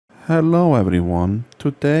Hello everyone,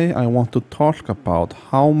 today I want to talk about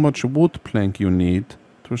how much wood plank you need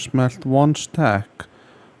to smelt one stack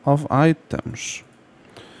of items.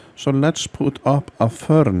 So let's put up a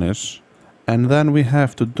furnace and then we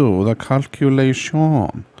have to do the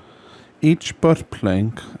calculation. Each birch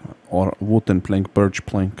plank or wooden plank, birch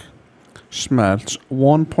plank, smelts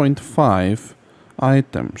 1.5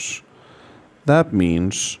 items. That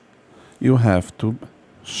means you have to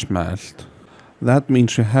smelt. That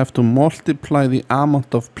means you have to multiply the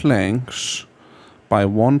amount of planks by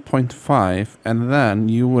 1.5 and then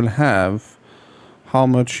you will have how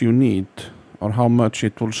much you need or how much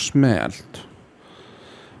it will smelt.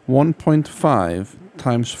 1.5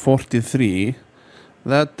 times 43,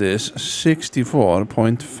 that is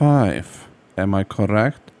 64.5. Am I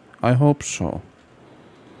correct? I hope so.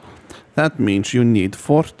 That means you need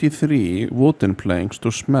 43 wooden planks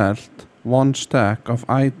to smelt one stack of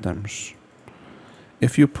items.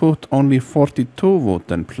 If you put only 42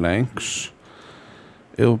 wooden planks,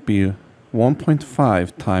 it will be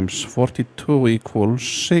 1.5 times 42 equals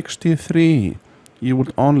 63. You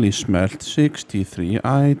would only smelt 63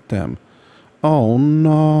 items. Oh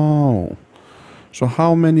no! So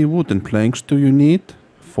how many wooden planks do you need?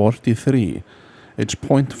 43. It's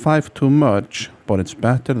 0.5 too much, but it's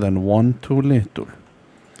better than 1 too little.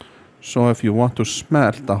 So if you want to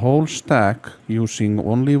smelt the whole stack using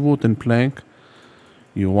only wooden plank,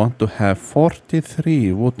 you want to have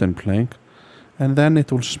 43 wooden plank, and then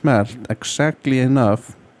it will smelt exactly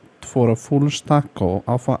enough for a full stack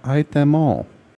of an item all.